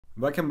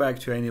Welcome back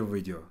to a new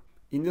video.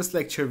 In this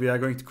lecture we are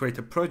going to create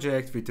a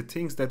project with the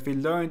things that we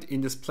learned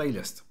in this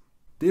playlist.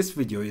 This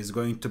video is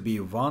going to be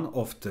one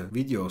of the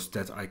videos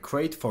that I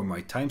create for my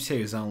time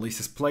series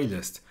analysis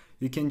playlist.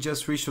 You can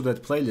just reach to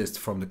that playlist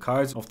from the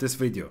cards of this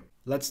video.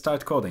 Let's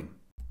start coding.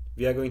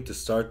 We are going to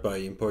start by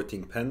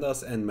importing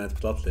pandas and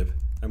matplotlib.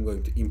 I'm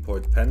going to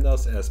import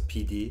pandas as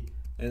pd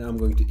and I'm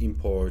going to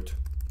import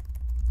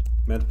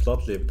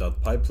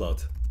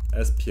matplotlib.pyplot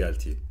as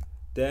plt.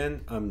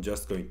 Then I'm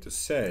just going to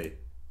say,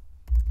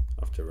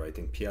 after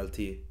writing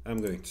plt, I'm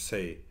going to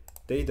say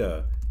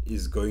data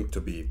is going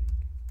to be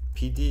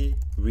pd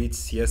read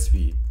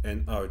csv,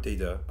 and our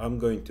data, I'm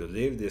going to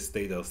leave this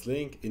data's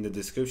link in the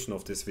description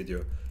of this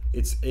video.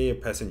 It's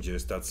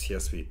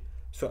airpassengers.csv.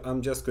 So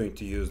I'm just going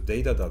to use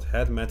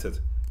data.head method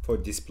for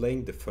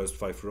displaying the first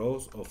 5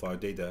 rows of our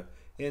data,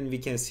 and we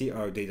can see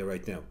our data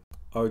right now.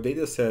 Our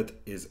data set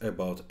is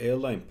about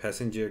airline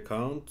passenger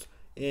count,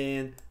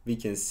 and we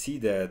can see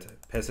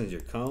that passenger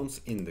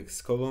counts in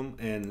this column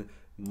and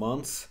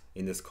months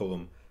in this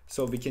column.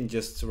 So we can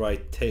just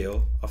write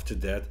tail after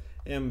that,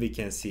 and we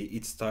can see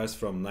it starts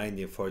from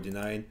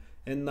 1949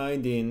 and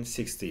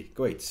 1960.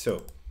 Great,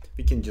 so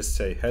we can just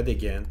say head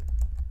again.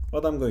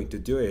 What I'm going to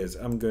do is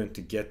I'm going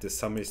to get the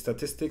summary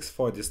statistics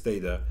for this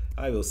data.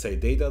 I will say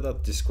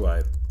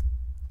data.describe,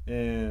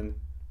 and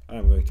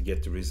I'm going to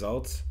get the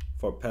results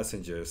for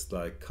passengers,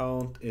 like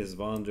count is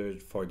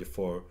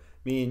 144,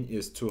 mean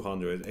is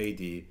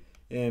 280,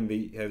 and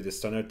we have the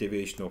standard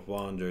deviation of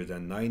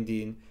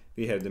 119.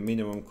 We have the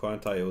minimum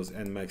quantiles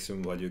and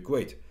maximum value.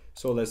 Great.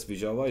 So let's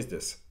visualize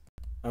this.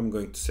 I'm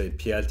going to say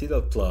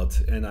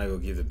plt.plot, and I will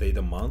give the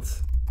data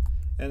month,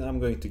 and I'm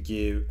going to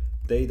give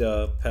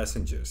data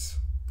passengers,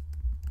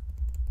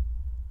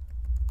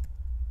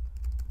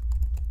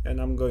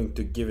 and I'm going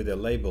to give it a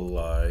label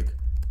like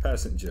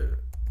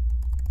passenger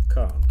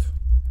count.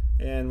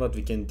 And what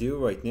we can do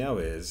right now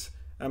is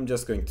I'm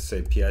just going to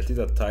say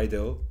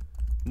plt.title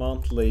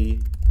monthly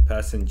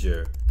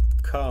passenger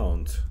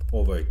count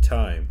over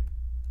time.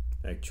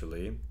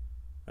 Actually,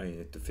 I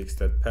need to fix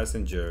that,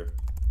 passenger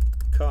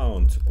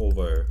count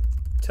over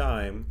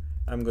time.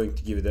 I'm going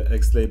to give it an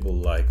X label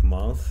like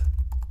month,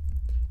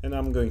 and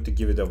I'm going to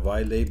give it a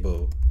Y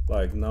label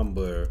like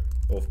number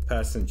of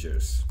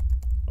passengers.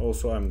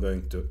 Also, I'm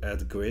going to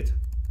add grid,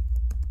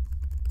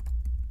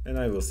 and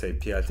I will say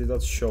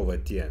plt.show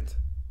at the end.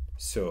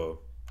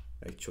 So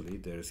actually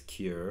there's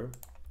here,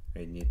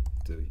 I need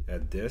to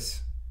add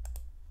this.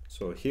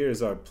 So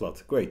here's our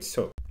plot. Great.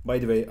 So by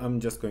the way,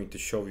 I'm just going to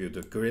show you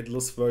the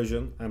gridless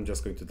version. I'm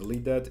just going to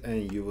delete that,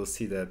 and you will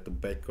see that the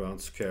background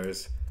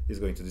squares is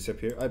going to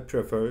disappear. I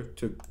prefer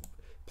to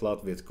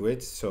plot with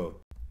grid, so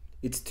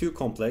it's too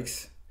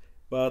complex,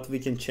 but we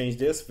can change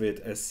this with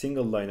a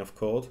single line of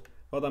code.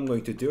 What I'm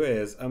going to do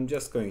is I'm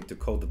just going to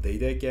call the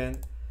data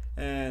again,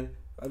 and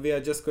we are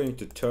just going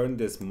to turn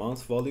this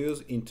month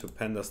values into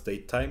pandas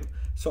date time.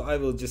 So I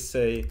will just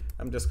say,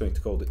 I'm just going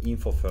to call the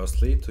info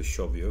firstly to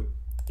show you.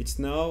 It's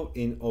now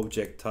in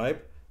object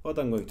type. What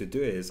I'm going to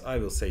do is I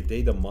will say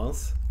data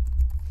month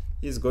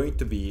is going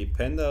to be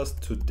pandas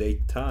to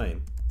date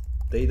time,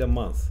 data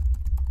month.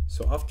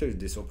 So after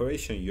this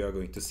operation, you are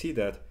going to see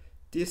that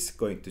this is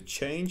going to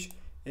change,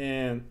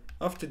 and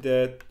after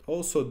that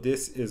also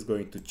this is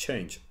going to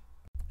change.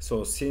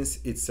 So since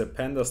it's a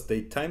pandas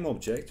date time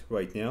object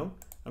right now,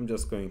 I'm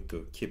just going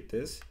to keep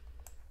this.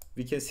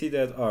 We can see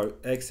that our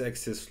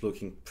x-axis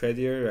looking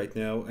prettier right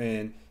now,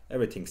 and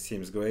everything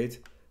seems great.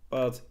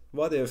 But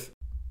what if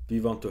we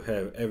want to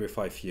have every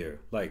 5 years?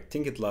 Like,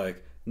 think it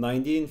like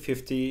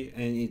 1950,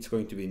 and it's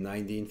going to be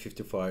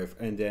 1955,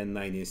 and then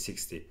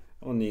 1960.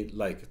 Only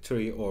like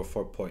 3 or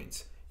 4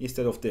 points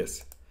instead of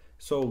this.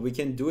 So we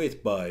can do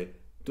it by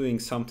doing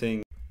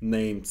something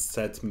named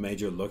set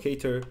major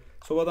locator.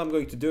 So what I'm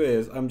going to do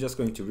is I'm just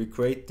going to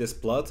recreate this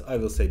plot. I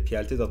will say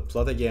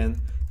plt.plot again.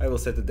 I will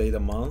set the data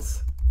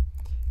month,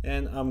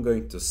 and I'm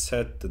going to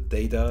set the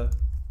data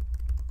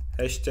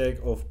hashtag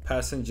of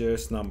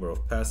passengers, number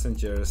of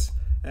passengers,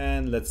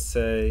 and let's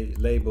say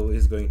label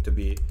is going to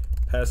be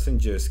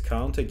passengers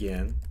count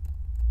again,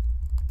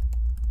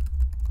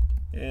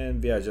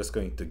 and we are just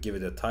going to give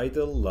it a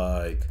title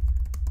like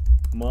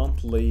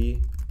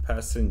monthly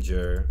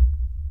passenger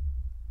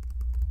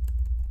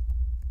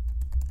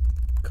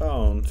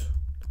count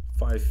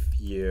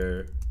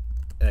 5-year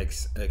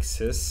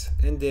x-axis,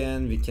 and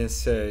then we can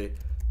say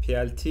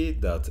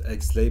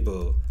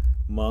plt.xlabel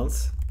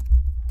month,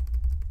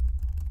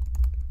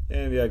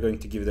 and we are going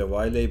to give it a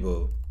Y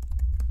label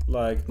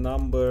like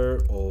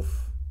number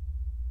of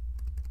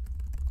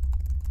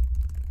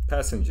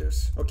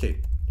passengers. Okay,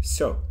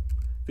 so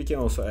we can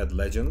also add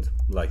legend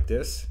like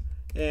this,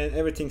 and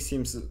everything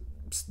seems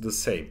the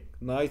same,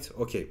 right?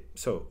 Okay,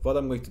 so what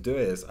I'm going to do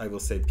is I will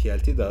say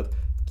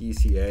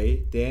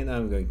plt.gca, then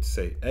I'm going to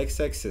say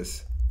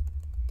x-axis,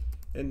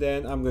 and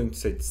then I'm going to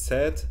say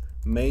set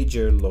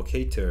major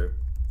locator,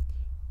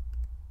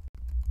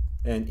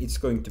 and it's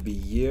going to be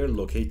year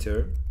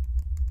locator,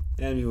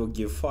 and we will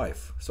give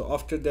 5. So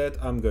after that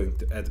I'm going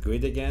to add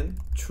grid again,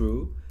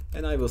 true,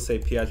 and I will say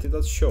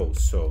plt.show.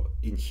 So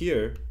in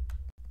here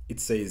it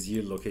says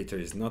year locator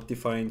is not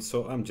defined, so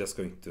I'm just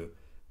going to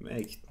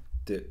make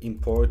the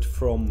import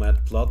from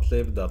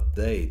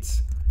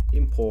matplotlib.dates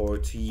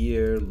import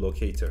year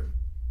locator.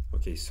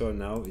 Okay, so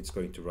now it's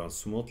going to run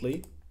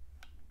smoothly.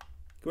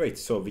 Great,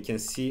 so we can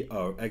see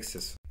our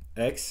axis.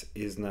 X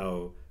is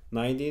now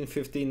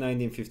 1950,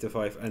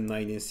 1955 and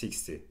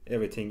 1960.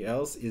 Everything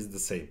else is the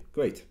same.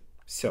 Great.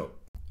 So,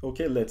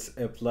 okay, let's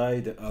apply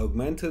the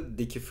augmented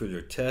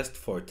Dickey-Fuller test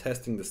for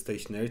testing the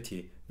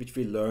stationarity, which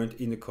we learned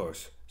in the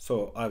course.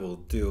 So I will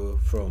do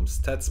from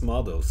stats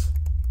models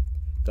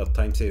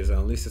time series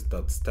analysis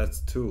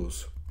stats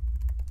tools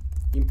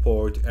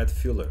import add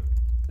Fuller,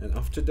 and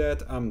after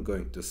that I'm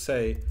going to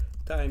say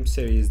time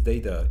series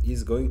data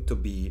is going to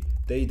be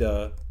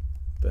data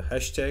the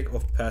hashtag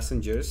of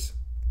passengers,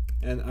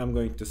 and I'm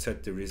going to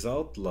set the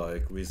result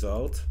like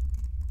result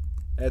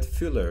add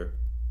Fuller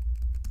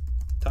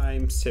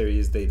time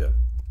series data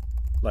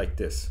like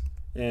this,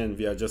 and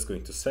we are just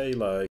going to say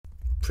like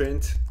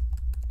print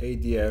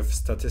ADF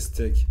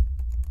statistic.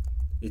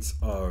 It's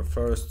our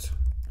first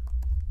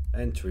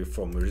entry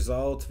from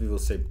result. We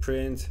will say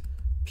print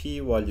p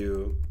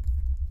value,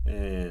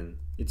 and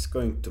it's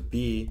going to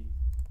be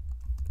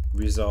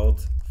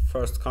result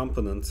first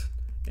component,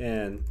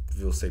 and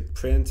we will say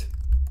print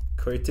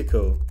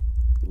critical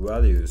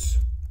values,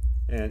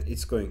 and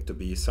it's going to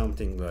be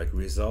something like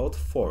result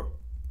 4.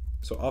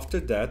 So after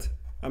that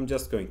I'm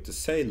just going to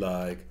say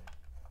like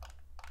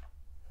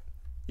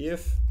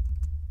if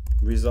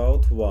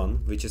result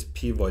 1, which is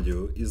p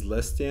value, is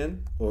less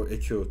than or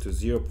equal to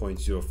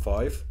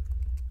 0.05,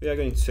 we are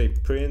going to say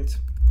print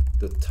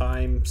the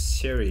time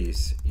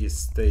series is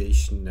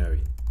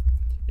stationary,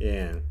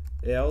 and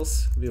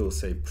else we will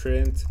say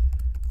print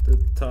the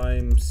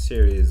time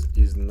series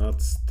is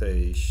not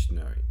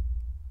stationary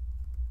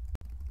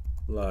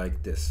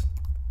like this.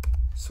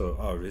 So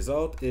our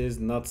result is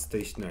not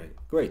stationary.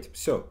 Great.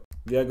 So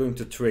we are going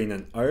to train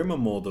an ARIMA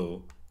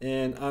model,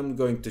 and I'm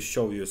going to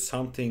show you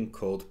something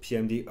called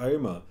PMD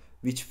ARIMA,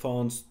 which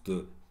finds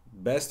the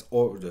best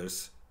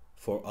orders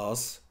for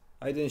us.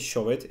 I didn't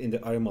show it in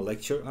the ARIMA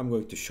lecture. I'm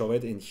going to show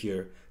it in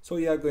here. So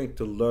you are going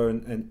to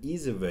learn an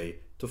easy way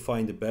to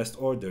find the best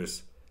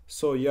orders.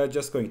 So you are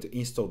just going to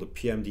install the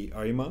PMD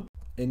ARIMA,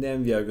 and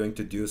then we are going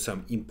to do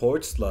some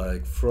imports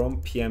like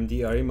from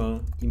PMD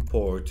ARIMA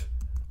import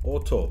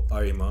auto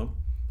ARIMA,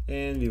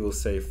 and we will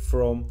say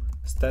from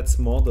stats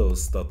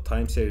models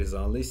time series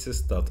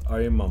analysis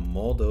ARIMA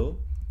model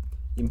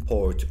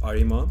import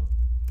ARIMA.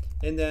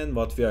 And then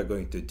what we are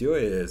going to do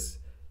is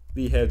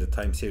we have the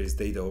time series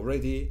data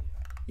already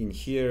in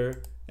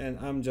here, and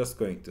I'm just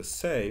going to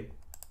say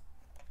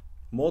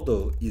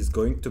model is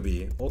going to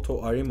be auto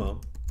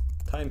ARIMA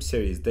time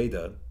series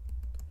data,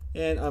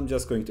 and I'm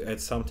just going to add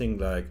something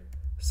like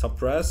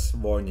suppress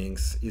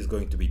warnings is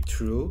going to be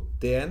true,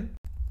 then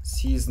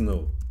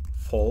seasonal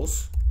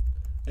false,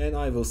 and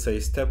I will say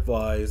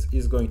stepwise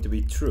is going to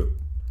be true.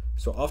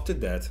 So after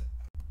that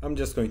I'm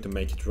just going to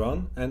make it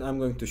run, and I'm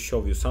going to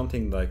show you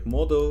something like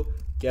model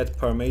get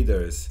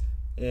parameters,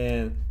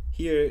 and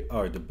here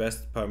are the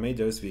best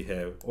parameters we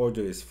have.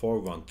 Order is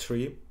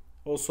 413.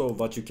 Also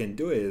what you can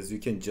do is you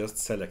can just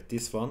select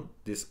this one,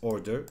 this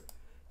order,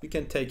 you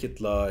can take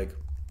it like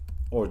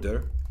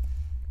order,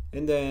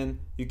 and then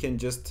you can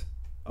just,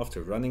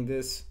 after running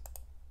this,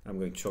 I'm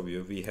going to show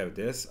you, we have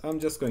this. I'm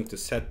just going to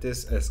set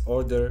this as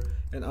order,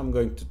 and I'm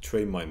going to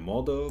train my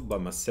model by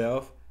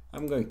myself.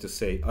 I'm going to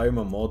say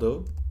ARIMA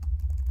model,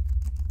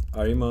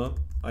 ARIMA,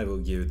 I will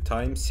give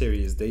time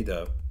series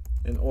data,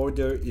 and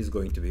order is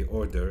going to be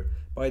order.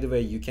 By the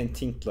way, you can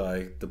think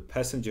like the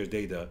passenger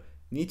data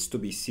needs to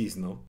be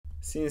seasonal,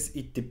 since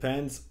it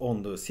depends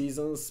on the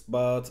seasons,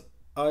 but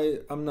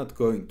I'm not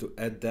going to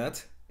add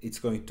that. It's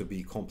going to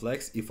be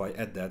complex if I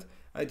add that.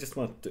 I just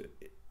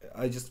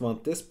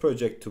want this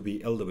project to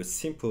be a little bit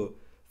simple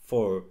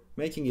for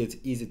making it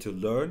easy to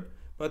learn,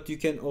 but you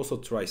can also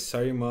try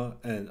SARIMA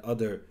and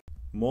other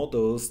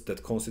models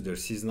that consider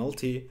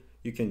seasonality.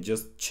 You can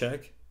just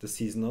check the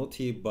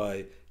seasonality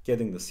by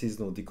getting the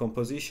seasonal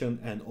decomposition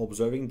and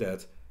observing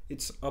that.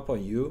 It's up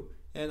on you,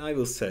 and I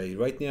will say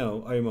right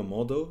now ARIMA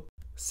model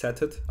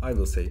set it. I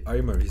will say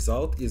ARIMA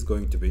result is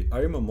going to be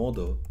ARIMA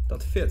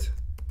model.fit.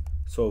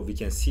 So we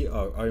can see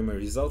our ARIMA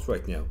result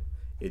right now.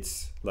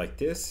 It's like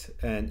this,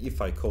 and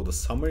if I call the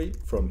summary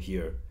from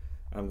here,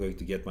 I'm going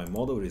to get my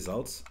model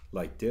results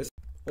like this.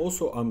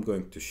 Also, I'm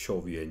going to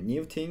show you a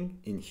new thing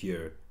in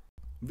here,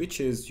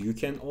 which is you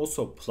can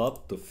also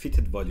plot the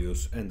fitted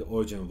values and the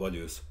origin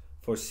values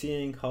for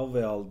seeing how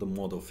well the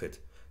model fit.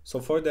 So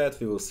for that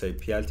we will say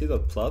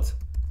plt.plot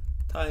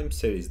time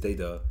series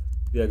data.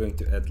 We are going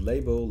to add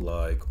label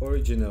like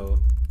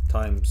original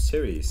time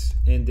series,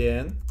 and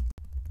then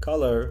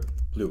color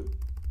blue.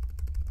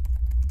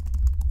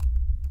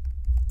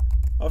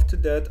 After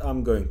that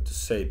I'm going to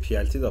say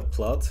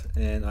plt.plot,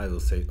 and I will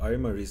say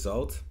ARIMA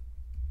result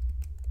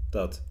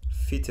dot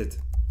fitted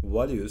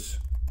values.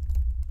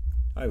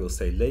 I will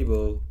say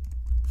label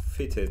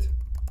fitted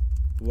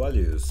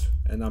values,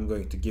 and I'm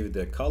going to give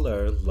the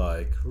color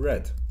like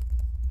red.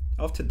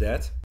 After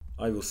that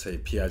I will say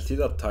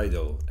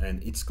plt.title,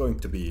 and it's going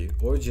to be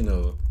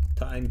original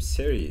time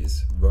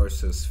series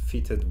versus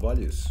fitted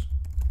values.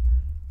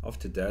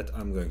 After that,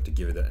 I'm going to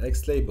give it an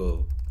X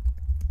label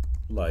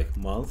like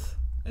month,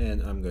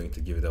 and I'm going to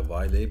give it a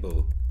Y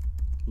label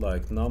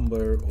like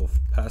number of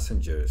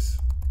passengers.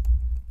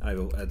 I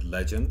will add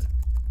legend,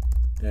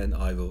 and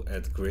I will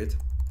add grid,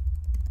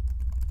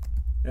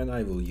 and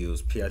I will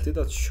use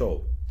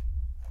plt.show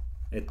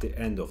at the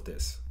end of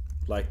this,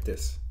 like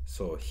this.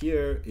 So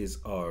here is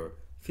our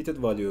fitted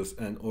values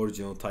and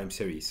original time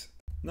series.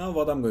 Now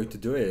what I'm going to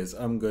do is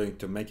I'm going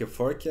to make a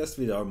forecast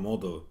with our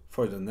model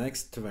for the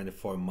next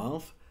 24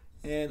 months,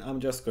 and I'm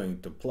just going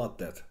to plot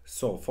that.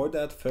 So for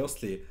that,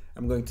 firstly,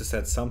 I'm going to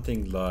set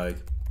something like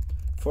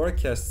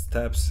forecast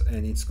steps,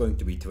 and it's going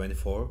to be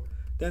 24.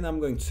 Then I'm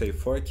going to say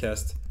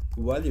forecast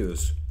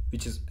values,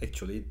 which is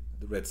actually,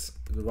 let's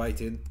write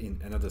it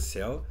in another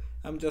cell.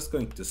 I'm just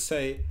going to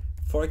say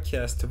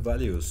forecast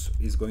values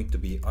is going to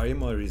be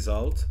RMR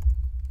result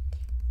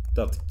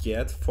dot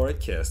get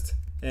forecast,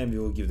 and we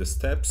will give the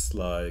steps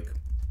like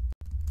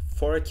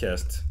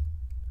forecast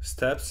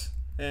steps,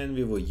 and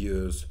we will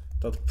use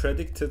dot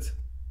predicted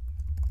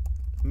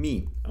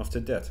mean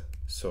after that.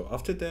 So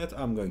after that,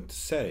 I'm going to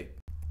say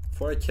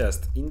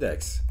forecast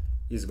index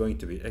is going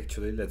to be,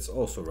 actually, let's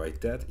also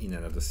write that in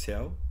another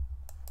cell.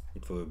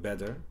 It will be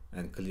better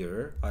and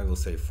clearer. I will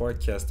say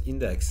forecast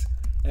index,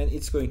 and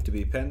it's going to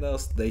be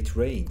pandas date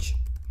range.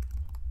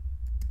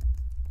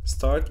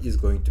 Start is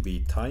going to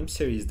be time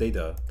series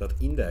data dot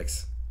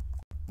index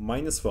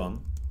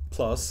 -1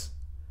 plus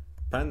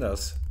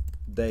pandas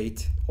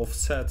date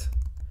offset,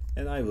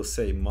 and I will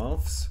say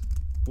months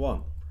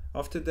 1.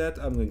 After that,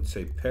 I'm going to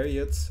say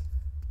periods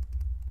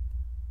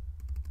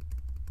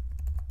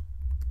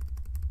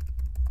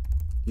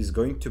is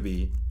going to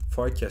be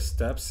forecast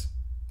steps,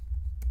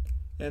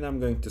 and I'm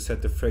going to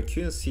set the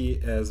frequency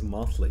as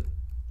monthly.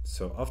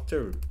 So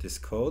after this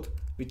code,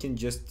 we can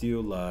just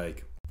do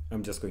like,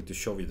 I'm just going to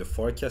show you the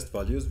forecast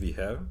values we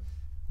have.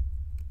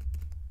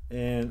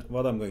 And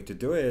what I'm going to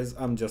do is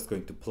I'm just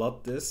going to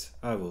plot this.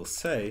 I will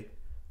say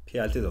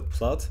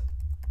plt.plot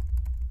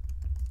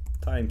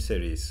time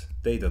series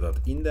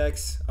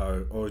data.index,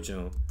 our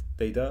original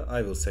data.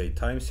 I will say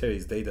time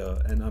series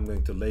data, and I'm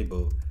going to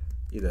label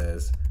it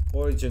as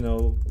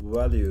original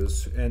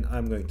values, and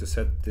I'm going to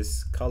set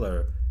this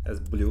color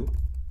as blue.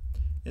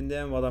 And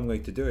then what I'm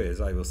going to do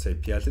is I will say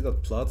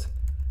plt.plot,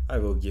 I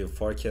will give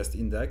forecast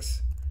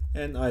index,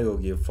 and I will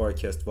give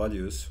forecast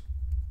values,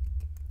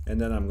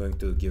 and then I'm going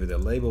to give it a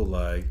label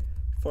like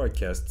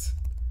forecasts,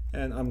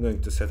 and I'm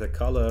going to set a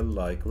color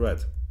like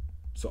red.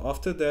 So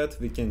after that,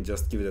 we can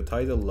just give it a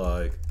title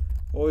like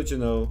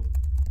original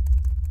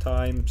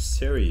time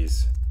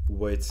series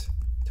with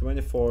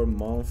 24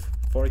 month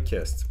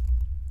forecast,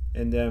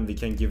 and then we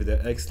can give it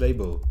an X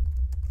label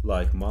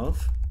like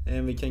month,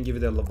 and we can give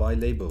it a Y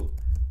label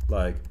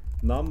like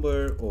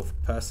number of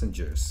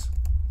passengers,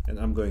 and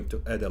I'm going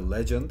to add a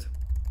legend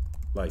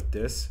like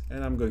this,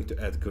 and I'm going to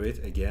add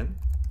grid again,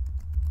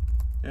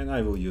 and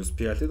I will use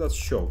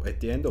plt.show at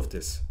the end of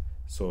this.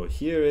 So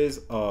here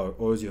is our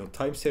original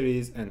time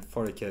series and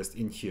forecast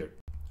in here.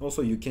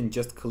 Also, you can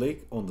just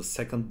click on the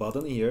second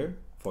button here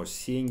for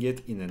seeing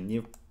it in a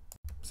new,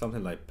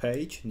 something like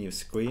page, new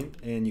screen,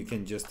 and you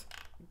can just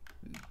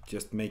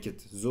make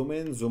it zoom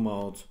in, zoom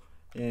out,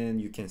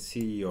 and you can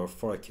see your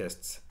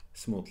forecasts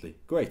smoothly.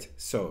 Great,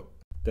 so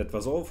that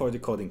was all for the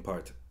coding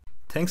part.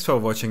 Thanks for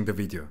watching the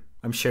video.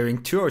 I'm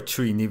sharing 2 or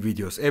 3 new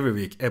videos every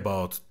week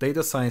about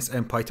data science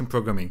and Python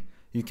programming.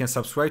 You can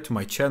subscribe to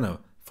my channel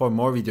for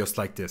more videos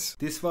like this.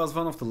 This was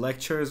one of the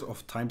lectures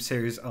of time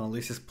series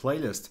analysis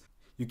playlist.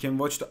 You can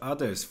watch the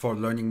others for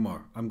learning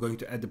more. I'm going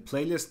to add the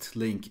playlist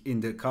link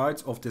in the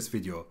cards of this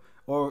video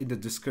or in the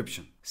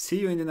description. See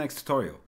you in the next tutorial.